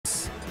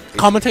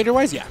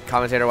Commentator-wise, yeah.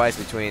 Commentator-wise,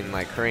 between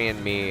like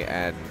Korean, me,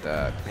 and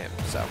him.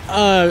 So.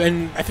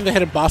 And I think the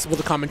head of boss of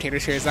the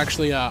commentators here is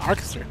actually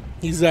Arkister.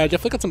 He's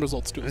definitely got some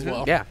results too as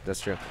well. Yeah,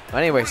 that's true. But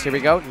anyways, here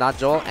we go.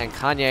 NotJoel and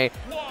Kanye.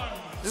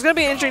 This is going to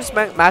be an interesting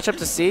matchup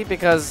to see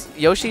because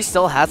Yoshi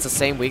still has the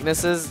same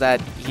weaknesses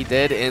that he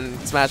did in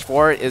Smash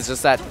 4. It's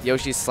just that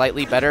Yoshi's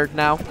slightly better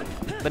now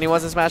than he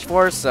was in Smash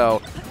 4. So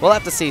we'll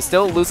have to see.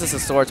 Still loses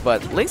his swords,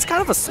 but Link's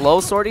kind of a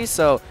slow swordie,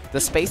 so the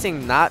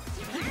spacing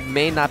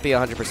may not be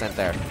 100%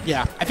 there.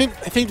 Yeah, I think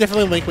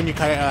definitely Link, when you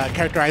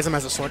characterize him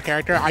as a sword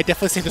character, I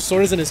definitely say the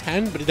sword is in his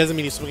hand, but it doesn't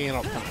mean he's swinging it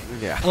all the time.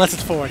 Yeah. Unless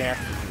it's forward air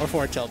or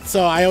forward tilt.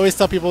 So I always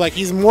tell people like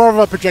he's more of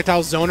a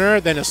projectile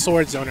zoner than a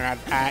sword zoner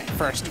at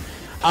first.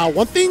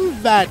 One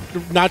thing that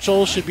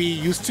NotJoel should be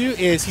used to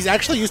is he's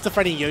actually used to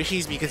fighting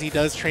Yoshis because he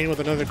does train with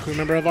another crew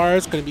member of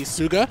ours, going to be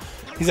Suga.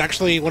 He's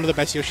actually one of the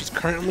best Yoshis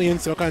currently in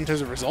SoCal in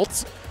terms of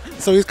results.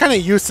 So he's kind of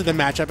used to the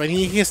matchup, and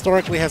he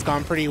historically has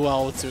gone pretty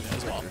well with Suga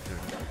as well.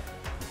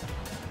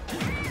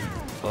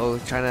 Oh,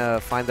 trying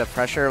to find the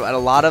pressure. And a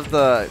lot of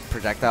the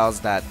projectiles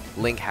that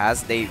Link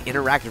has, they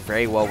interact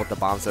very well with the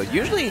bomb. So it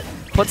usually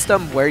puts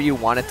them where you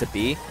want it to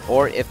be.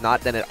 Or if not,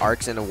 then it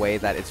arcs in a way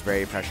that it's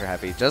very pressure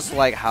heavy. Just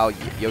like how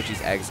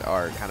Yoshi's eggs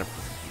are kind of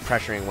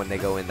pressuring when they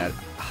go in that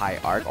high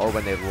arc or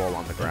when they roll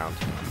on the ground.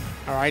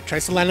 All right,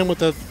 tries to land him with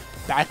the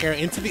back air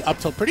into the up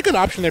tilt. Pretty good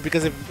option there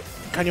because if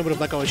Kanye would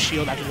have let go of his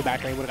shield after the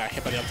back air, he would have got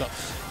hit by the up tilt.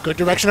 Good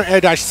directional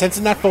air dodge,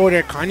 sensing that forward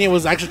air. Kanye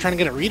was actually trying to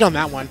get a read on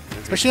that one,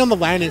 especially on the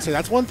landing. So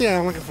that's one thing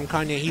I'm looking from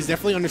Kanye. He's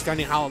definitely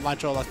understanding how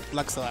NotJoel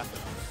likes to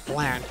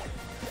land.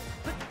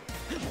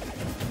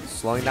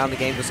 Slowing down the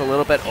game just a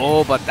little bit.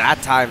 Oh, but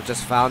that time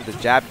just found the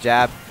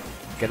jab.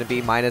 Going to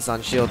be minus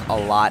on shield a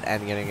lot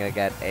and going to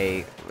get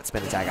a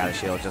spin attack out of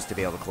shield just to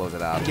be able to close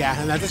it out. Yeah,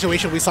 in that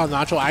situation, we saw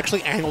NotJoel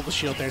actually angle the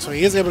shield there, so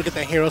he is able to get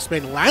the hero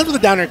spin. Lands with a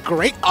down air.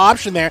 Great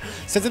option there,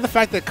 sensing the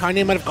fact that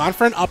Kanye might have gone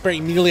for an up air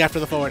immediately after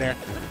the forward air.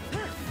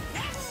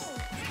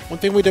 One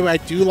thing I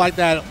do like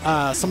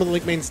that some of the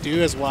Link mains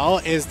do as well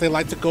is they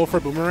like to go for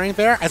boomerang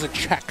there as a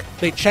check.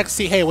 They check,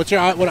 see, hey, what's your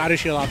out of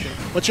shield option?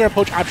 What's your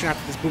approach option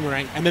after this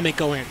boomerang? And then they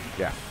go in.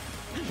 Yeah.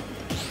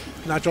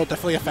 NotJoel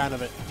definitely a fan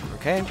of it.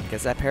 Okay,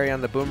 gets that parry on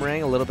the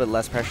boomerang, a little bit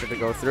less pressure to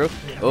go through.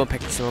 Oh,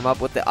 picks him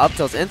up with the up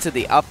tilts into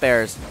the up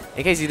airs.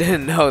 In case you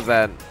didn't know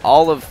that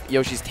all of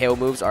Yoshi's tail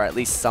moves are at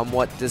least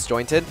somewhat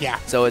disjointed. Yeah.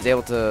 So it's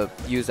able to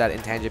use that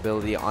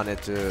intangibility on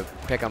it to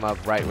pick him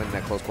up right when in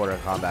that close quarter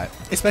of combat.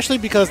 Especially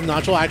because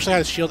NotJoel actually had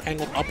his shield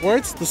angled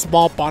upwards. The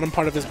small bottom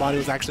part of his body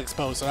was actually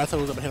exposed, so that's how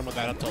he was able to hit him with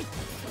that up tilt.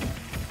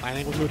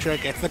 Landing with Mutra,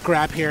 gets the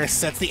grab here,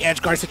 sets the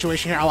edge guard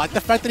situation here. I like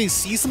the fact that he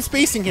sees some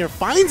spacing here,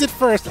 finds it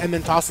first, and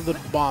then tosses the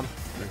bomb.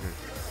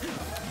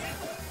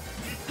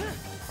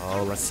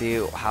 Oh, let's see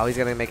how he's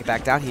going to make it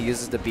back down. He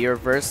uses the B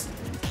reverse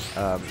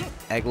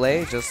egg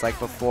lay, just like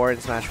before in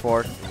Smash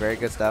 4. Very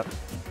good stuff.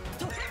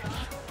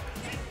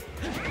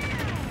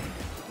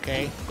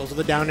 Okay, goes with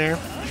the down air,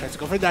 tries to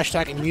go for a dash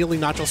attack. Immediately,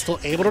 NotJoel's still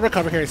able to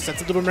recover here. Sets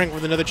up the boomerang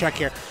with another check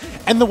here.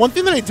 And the one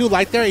thing that I do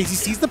like there is he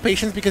sees the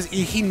patience because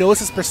he knows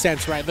his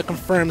percents, right? That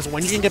confirms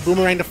when you can get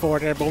boomerang to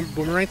forward air,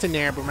 boomerang to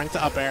nair, boomerang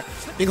to up air,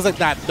 things like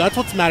that. That's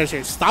what matters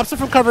here. Stops him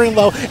from covering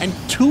low, and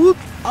 2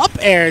 up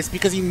airs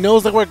because he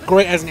knows they work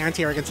great as an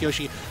anti-air against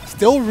Yoshi. They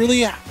still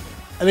really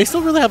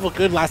have a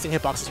good lasting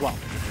hitbox as well.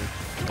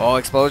 Oh,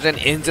 explosion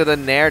into the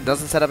nair.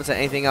 Doesn't set up into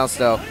anything else,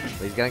 though.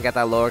 But he's going to get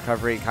that low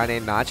recovery.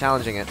 Kanye not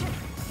challenging it.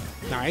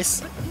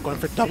 Nice. Going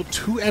for double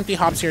 2 empty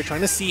hops here,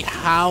 trying to see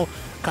how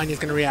Kanye's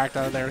going to react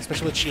out of there,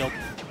 especially with shield.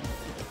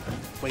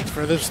 Waits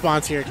for the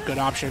response here. Good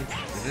option.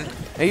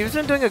 He's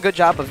been doing a good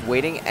job of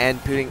waiting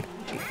and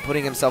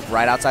putting himself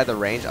right outside the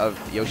range of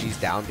Yoshi's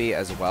down B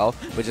as well,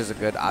 which is a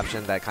good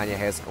option that Kanye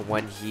has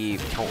when he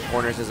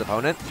corners his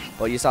opponent.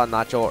 But you saw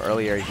NotJoel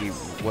earlier, he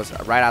was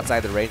right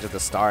outside the range of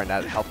the star, and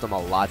that helped him a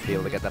lot to be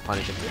able to get that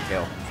punish into the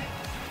kill.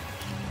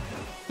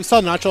 We saw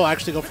NotJoel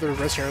actually go for the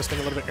reverse hero spin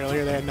a little bit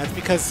earlier there, and that's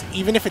because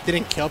even if it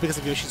didn't kill because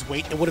of Yoshi's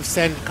weight, it would have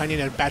sent Kanye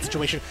in a bad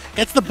situation.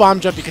 Gets the bomb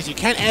jump because you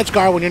can't edge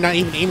guard when you're not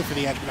even aiming for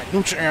the edge. But that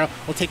neutral arrow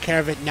will take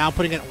care of it, now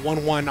putting it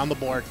 1-1 on the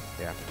board.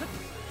 Yeah.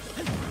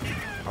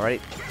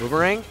 Alright,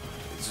 boomerang.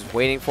 Just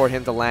waiting for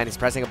him to land. He's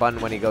pressing a button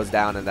when he goes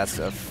down, and that's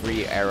a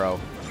free arrow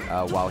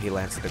while he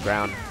lands to the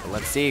ground. But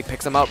let's see.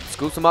 Picks him up,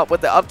 scoops him up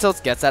with the up tilts,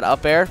 gets that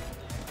up air.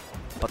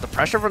 But the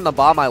pressure from the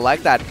bomb, I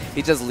like that.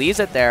 He just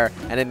leaves it there,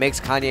 and it makes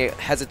Kanye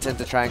hesitant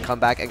to try and come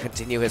back and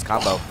continue his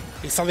combo.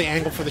 He saw the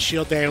angle for the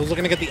shield there. He was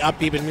looking to get the up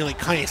B, but immediately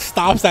Kanye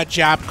stops that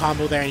jab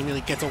combo there and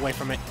immediately gets away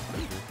from it.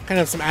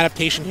 Kind of some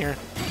adaptation here.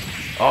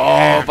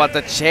 Oh, but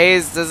the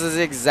chase, this is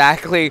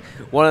exactly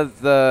one of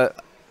the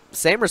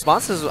same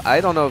responses. I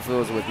don't know if it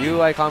was with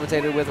you I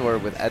commentated with or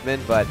with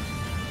Edmund, but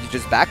you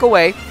just back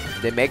away.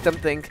 They make them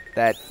think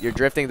that you're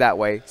drifting that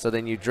way, so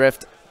then you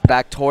drift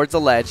back towards the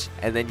ledge,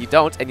 and then you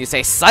don't, and you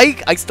say,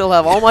 psych, I still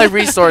have all my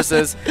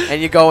resources,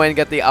 and you go in and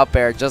get the up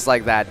air just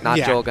like that.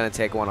 NotJoel gonna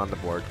take one on the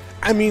board.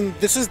 I mean,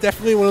 this is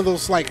definitely one of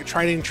those like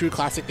tried and true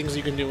classic things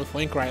you can do with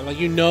Link, right? Like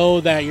you know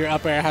that your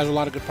up air has a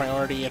lot of good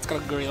priority. It's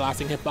got a great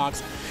lasting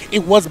hitbox.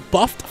 It was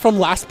buffed from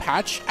last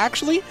patch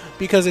actually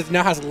because it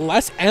now has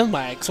less end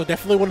lag. So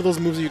definitely one of those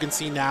moves that you can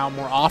see now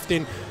more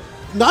often.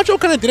 NotJoel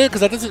kind of did it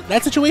because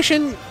that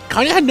situation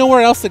kind of had nowhere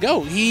else to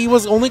go. He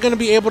was only going to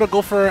be able to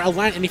go for a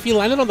land, and if he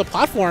landed on the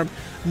platform,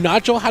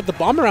 NotJoel had the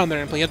bomb around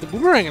there in play. He had the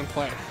boomerang in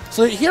play.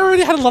 So he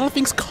already had a lot of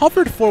things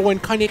covered for when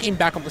Kanye came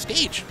back on the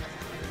stage.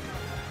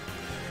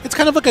 It's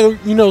kind of like a,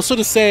 you know, so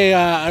to say,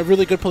 a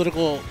really good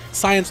political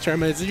science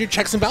term is your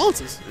checks and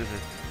balances.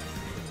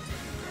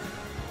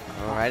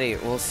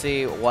 Alrighty, we'll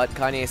see what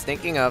Kanye is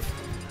thinking of.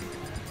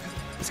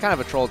 He's kind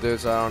of a troll dude,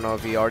 so I don't know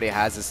if he already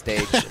has a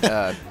stage.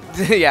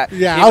 Yeah,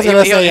 I was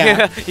gonna say,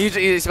 yeah.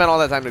 He spent all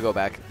that time to go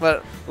back,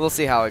 but we'll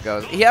see how it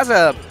goes. He has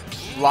a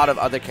lot of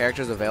other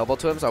characters available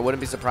to him, so I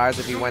wouldn't be surprised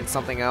if he went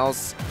something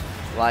else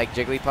like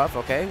Jigglypuff.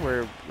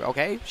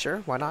 Okay,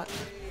 sure, why not?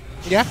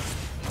 Yeah,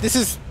 this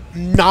is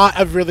not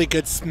a really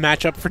good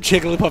matchup for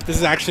Jigglypuff. This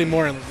is actually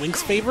more in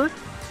Link's favor,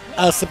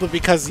 simply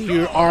because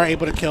you are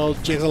able to kill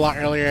Jigs a lot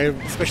earlier,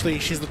 especially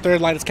she's the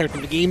third lightest character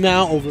in the game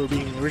now, over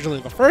being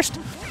originally the first.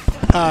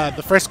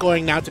 The first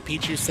going now to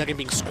Pichu, second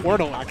being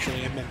Squirtle,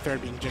 actually, and then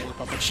third being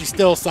Jigglypuff. But she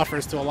still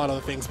suffers to a lot of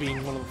the things,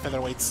 being one of the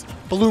featherweights,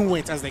 balloon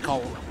weights as they call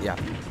them. Yeah.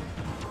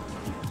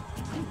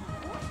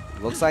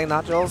 Looks like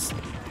NotJoel's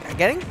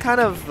getting kind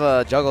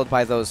of juggled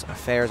by those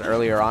affairs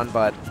earlier on,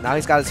 but now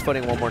he's got his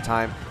footing one more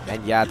time.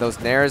 And yeah, those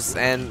nairs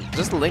and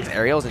just Link's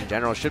aerials in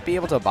general should be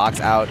able to box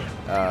out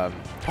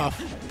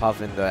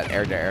Puff in the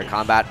air-to-air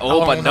combat.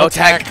 Oh, but no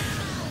tech.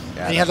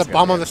 Yeah, and he has a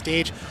bomb on the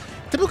stage.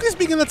 Typically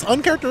speaking, that's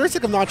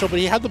uncharacteristic of NotJoel, but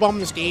he had the bomb on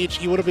the stage.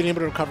 He would have been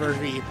able to recover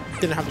if he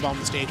didn't have the bomb on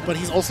the stage. But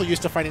he's also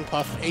used to fighting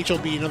Puff.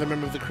 HOB, another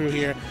member of the crew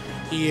here,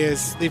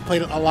 they've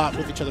played a lot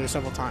with each other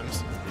several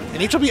times.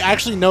 And HOB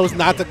actually knows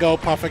not to go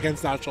Puff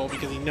against NotJoel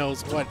because he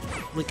knows what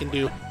Link can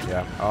do.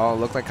 Yeah. Oh,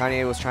 looked like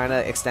Kanye was trying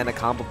to extend a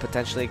combo,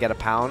 potentially get a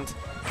pound,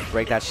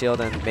 break that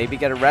shield, and maybe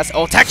get a rest.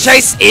 Oh, tech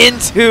chase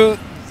into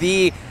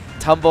the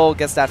tumble,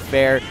 gets that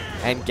fair,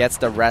 and gets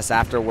the rest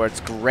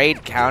afterwards.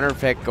 Great counter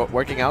pick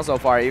working out so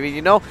far.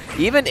 You know,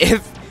 even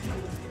if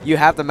you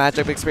have the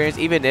matchup experience,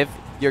 even if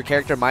your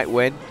character might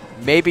win,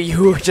 maybe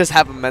you just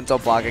have a mental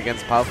block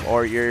against Puff,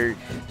 or you're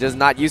just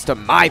not used to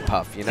my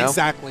Puff, you know?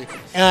 Exactly.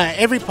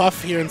 Every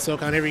Puff here in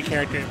SoCal, and every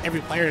character,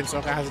 every player in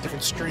SoCal has a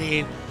different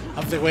strain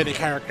of the way they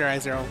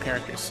characterize their own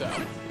characters. So,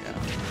 yeah,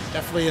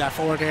 definitely that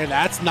forward air.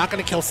 That's not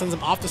going to kill, sends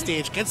him off the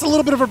stage. Gets a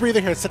little bit of a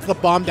breather here, sets the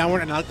bomb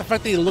downward, and I like the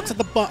fact that he looks at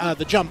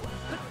the jump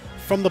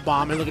from the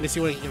bomb and looking to see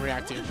what he can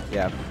react to.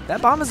 Yeah,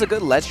 that bomb is a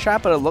good ledge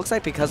trap, but it looks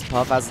like because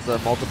Puff has the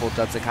multiple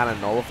jumps, it kind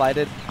of nullified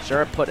it.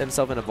 Sure, it put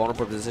himself in a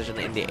vulnerable position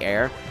in the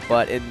air,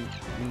 but it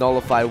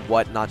nullified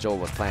what NotJoel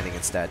was planning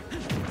instead.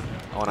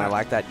 Oh, and I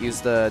like that.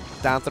 Use the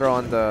down throw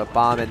on the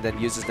bomb and then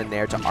uses the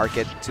nair to arc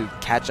it to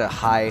catch a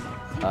high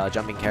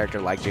jumping character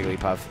like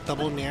Jigglypuff.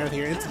 Double nair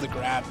here into the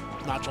grab.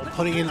 NotJoel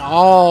putting in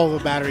all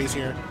the batteries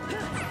here.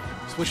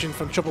 Switching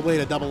from triple A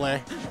to double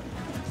A.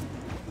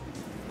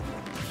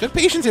 Good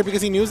patience here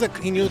because he knew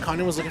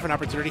Kanye was looking for an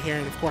opportunity here,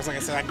 and of course, like I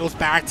said, that goes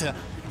back to,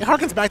 it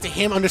harkens back to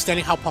him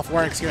understanding how Puff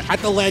works here at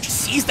the ledge,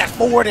 sees that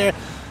forward air.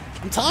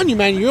 I'm telling you,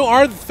 man, you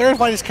are the third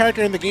lightest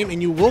character in the game,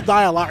 and you will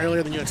die a lot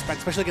earlier than you expect,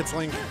 especially against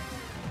Link.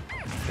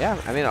 Yeah,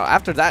 I mean,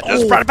 after that,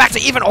 just brought it back to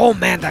even. Oh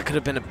man, that could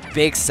have been a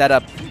big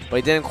setup, but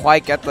he didn't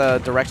quite get the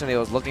direction he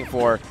was looking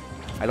for.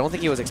 I don't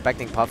think he was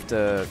expecting Puff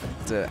to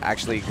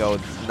actually go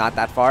not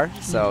that far,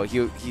 so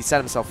he set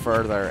himself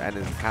further, and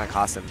it kind of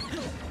cost him.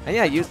 And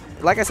yeah,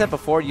 like I said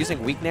before,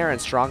 using weak nair and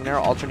strong nair,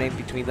 alternating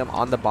between them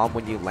on the bomb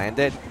when you land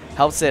it,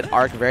 helps it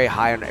arc very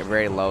high and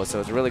very low. So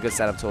it's a really good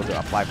setup tool to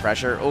apply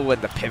pressure. Oh,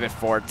 and the pivot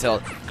forward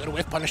tilt. Good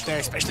whiff punish there,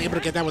 especially able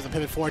to get that with a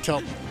pivot forward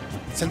tilt.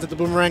 Sends it the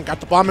boomerang, got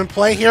the bomb in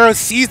play. Hero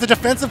sees the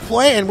defensive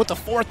play, and with the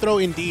forward throw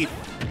indeed.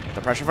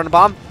 The pressure from the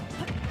bomb.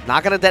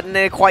 Not going to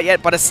detonate it quite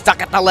yet, but it's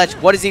stuck at the ledge.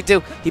 What does he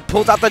do? He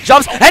pulls out the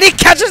jumps, and he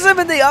catches him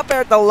in the up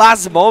air at the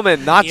last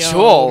moment.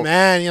 NotJoel.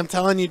 Man, I'm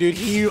telling you, dude,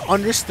 he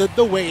understood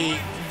the way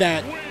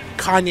that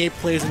Kanye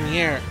plays in the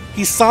air.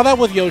 He saw that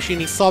with Yoshi,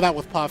 and he saw that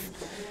with Puff.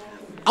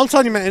 I'm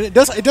telling you, man, and it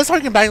does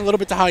harken back a little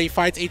bit to how he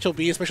fights HOB,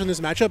 especially in this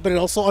matchup, but it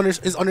also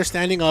is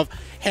understanding of,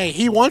 hey,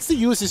 he wants to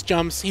use his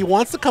jumps. He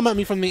wants to come at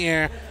me from the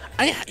air.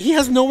 He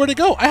has nowhere to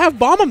go. I have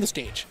bomb on the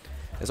stage.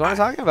 That's what I'm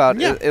talking about.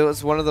 Yeah. It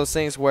was one of those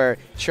things where,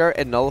 sure,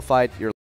 it nullified your